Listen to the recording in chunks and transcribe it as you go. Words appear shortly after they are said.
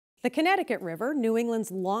The Connecticut River, New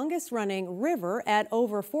England's longest-running river at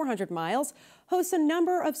over 400 miles, hosts a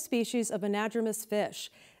number of species of anadromous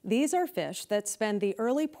fish. These are fish that spend the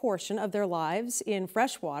early portion of their lives in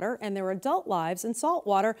freshwater and their adult lives in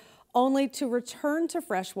saltwater, only to return to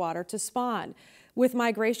freshwater to spawn. With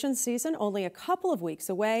migration season only a couple of weeks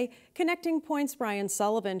away, Connecting Point's Brian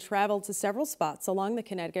Sullivan traveled to several spots along the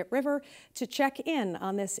Connecticut River to check in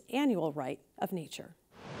on this annual rite of nature.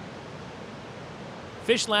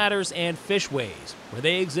 Fish ladders and fishways. Where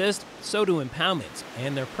they exist, so do impoundments,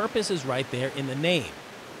 and their purpose is right there in the name.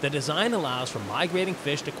 The design allows for migrating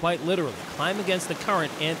fish to quite literally climb against the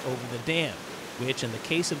current and over the dam, which in the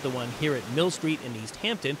case of the one here at Mill Street in East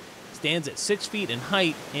Hampton, stands at 6 feet in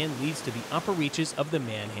height and leads to the upper reaches of the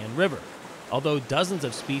Manhan River. Although dozens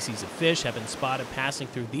of species of fish have been spotted passing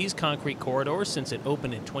through these concrete corridors since it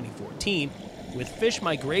opened in 2014, with fish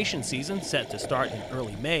migration season set to start in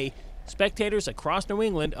early May, spectators across New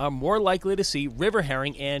England are more likely to see river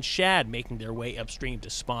herring and shad making their way upstream to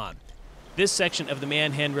spawn. This section of the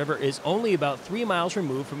Manhan River is only about 3 miles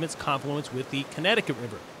removed from its confluence with the Connecticut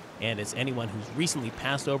River, and as anyone who's recently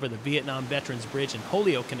passed over the Vietnam Veterans Bridge in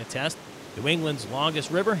Holyoke can attest, New England's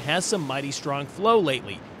longest river has some mighty strong flow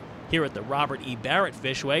lately. Here at the Robert E. Barrett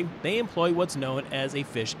Fishway, they employ what's known as a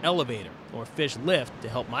fish elevator, or fish lift, to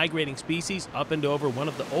help migrating species up and over one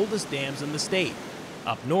of the oldest dams in the state.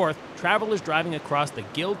 Up north, travelers driving across the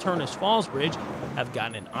Gil-Turnus Falls Bridge have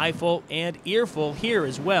gotten an eyeful and earful here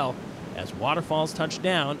as well, as waterfalls touch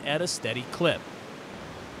down at a steady clip.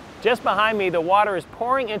 Just behind me, the water is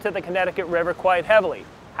pouring into the Connecticut River quite heavily.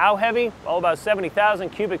 How heavy? Well, about 70,000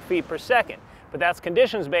 cubic feet per second. But that's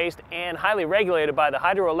conditions-based and highly regulated by the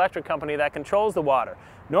hydroelectric company that controls the water.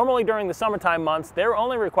 Normally during the summertime months, they're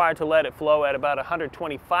only required to let it flow at about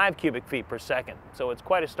 125 cubic feet per second. So it's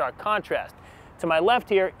quite a stark contrast. To my left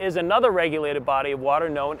here is another regulated body of water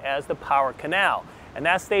known as the Power Canal. And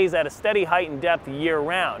that stays at a steady height and depth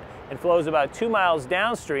year-round and flows about 2 miles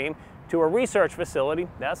downstream to a research facility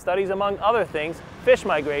that studies, among other things, fish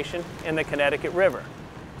migration in the Connecticut River.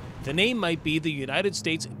 The name might be the United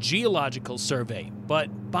States Geological Survey,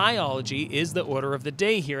 but biology is the order of the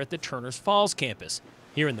day here at the Turners Falls campus.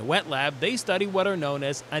 Here in the wet lab, they study what are known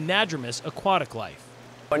as anadromous aquatic life.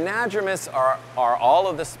 Anadromous are all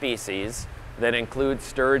of the species that include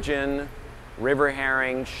sturgeon, river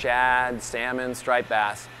herring, shad, salmon, striped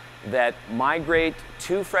bass that migrate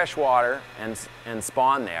to freshwater and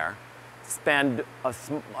spawn there, spend a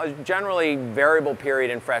generally variable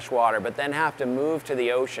period in freshwater, but then have to move to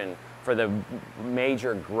the ocean for the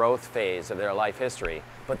major growth phase of their life history,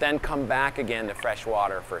 but then come back again to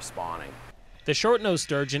freshwater for spawning. The short-nosed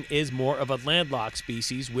sturgeon is more of a landlocked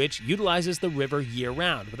species which utilizes the river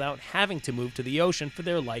year-round without having to move to the ocean for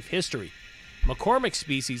their life history. McCormick's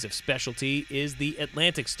species of specialty is the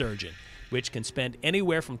Atlantic sturgeon, which can spend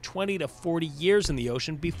anywhere from 20 to 40 years in the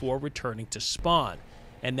ocean before returning to spawn.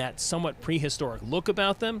 And that somewhat prehistoric look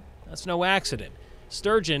about them, that's no accident.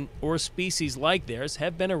 Sturgeon, or species like theirs,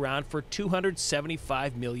 have been around for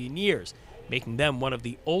 275 million years, making them one of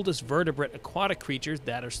the oldest vertebrate aquatic creatures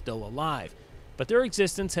that are still alive. But their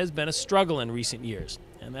existence has been a struggle in recent years,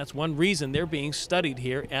 and that's one reason they're being studied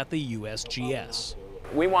here at the USGS.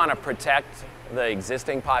 We want to protect the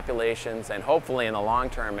existing populations and hopefully in the long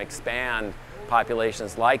term expand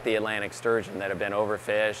populations like the Atlantic sturgeon that have been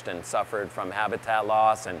overfished and suffered from habitat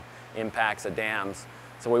loss and impacts of dams.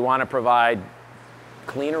 So we want to provide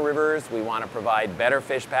cleaner rivers, we want to provide better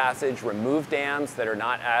fish passage, remove dams that are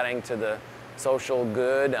not adding to the social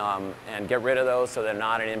good, and get rid of those so they're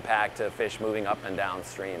not an impact to fish moving up and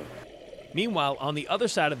downstream. Meanwhile, on the other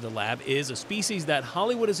side of the lab is a species that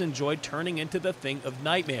Hollywood has enjoyed turning into the thing of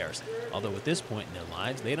nightmares, although at this point in their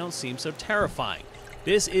lives they don't seem so terrifying.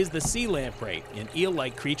 This is the sea lamprey, an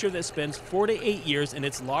eel-like creature that spends 4 to 8 years in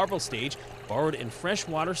its larval stage burrowed in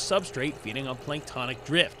freshwater substrate feeding on planktonic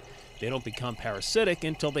drift. They don't become parasitic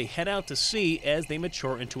until they head out to sea as they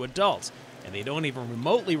mature into adults, and they don't even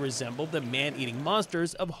remotely resemble the man-eating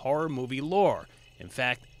monsters of horror movie lore. In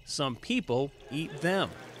fact, some people eat them.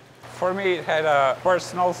 For me, it had a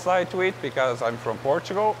personal side to it because I'm from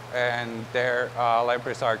Portugal, and their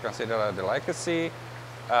lampreys are considered a delicacy.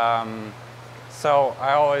 So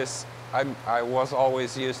I was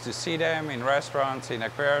always used to see them in restaurants, in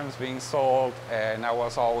aquariums being sold, and I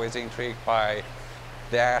was always intrigued by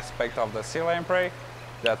the aspect of the sea lamprey,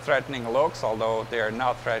 the threatening looks, although they are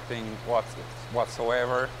not threatening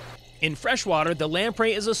whatsoever. In freshwater, the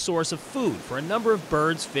lamprey is a source of food for a number of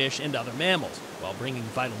birds, fish, and other mammals, while bringing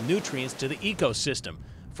vital nutrients to the ecosystem.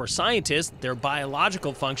 For scientists, their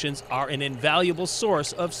biological functions are an invaluable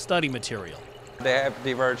source of study material. They have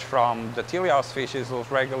diverged from the teleost fishes, those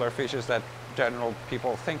regular fishes that general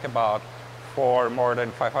people think about, for more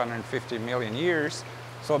than 550 million years.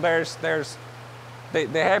 So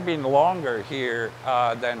they have been longer here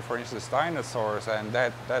than, for instance, dinosaurs, and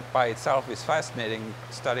that by itself is fascinating,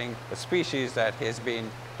 studying a species that has been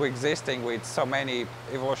coexisting with so many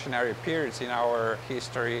evolutionary periods in our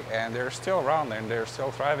history, and they're still around and they're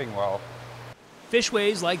still thriving well.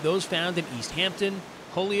 Fishways like those found in East Hampton,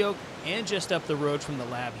 Holyoke, and just up the road from the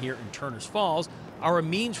lab here in Turners Falls are a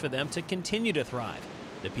means for them to continue to thrive.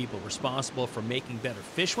 The people responsible for making better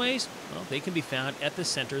fishways, well, they can be found at the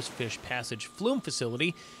center's Fish Passage Flume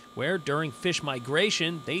facility, where during fish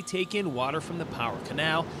migration, they take in water from the Power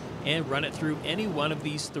Canal and run it through any one of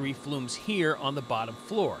these 3 flumes here on the bottom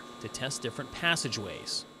floor to test different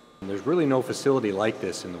passageways. There's really no facility like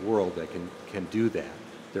this in the world that can do that.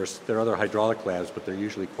 There are other hydraulic labs, but they're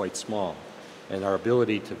usually quite small. And our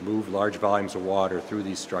ability to move large volumes of water through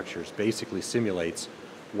these structures basically simulates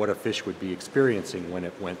what a fish would be experiencing when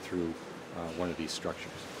it went through one of these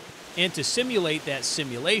structures. And to simulate that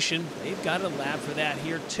simulation, they've got a lab for that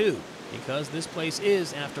here too, because this place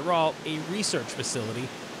is, after all, a research facility,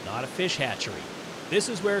 not a fish hatchery. This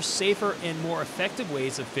is where safer and more effective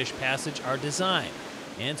ways of fish passage are designed,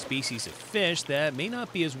 and species of fish that may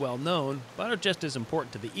not be as well known, but are just as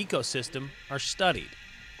important to the ecosystem, are studied.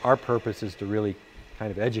 Our purpose is to really kind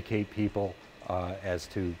of educate people as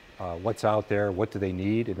to what's out there, what do they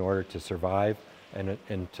need in order to survive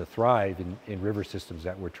and to thrive in river systems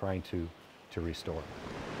that we're trying to restore.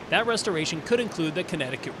 That restoration could include the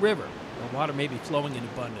Connecticut River. The water may be flowing in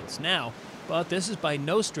abundance now, but this is by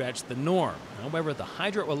no stretch the norm. However, the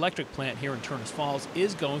hydroelectric plant here in Turners Falls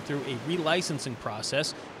is going through a relicensing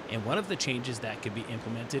process, and one of the changes that could be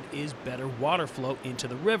implemented is better water flow into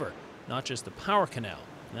the river, not just the Power Canal.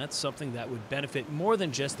 And that's something that would benefit more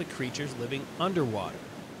than just the creatures living underwater.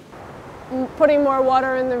 Putting more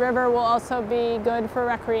water in the river will also be good for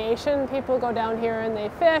recreation. People go down here and they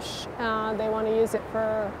fish. They want to use it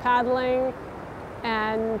for paddling,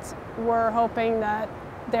 and we're hoping that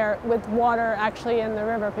with water actually in the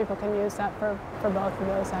river, people can use that for both of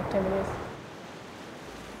those activities.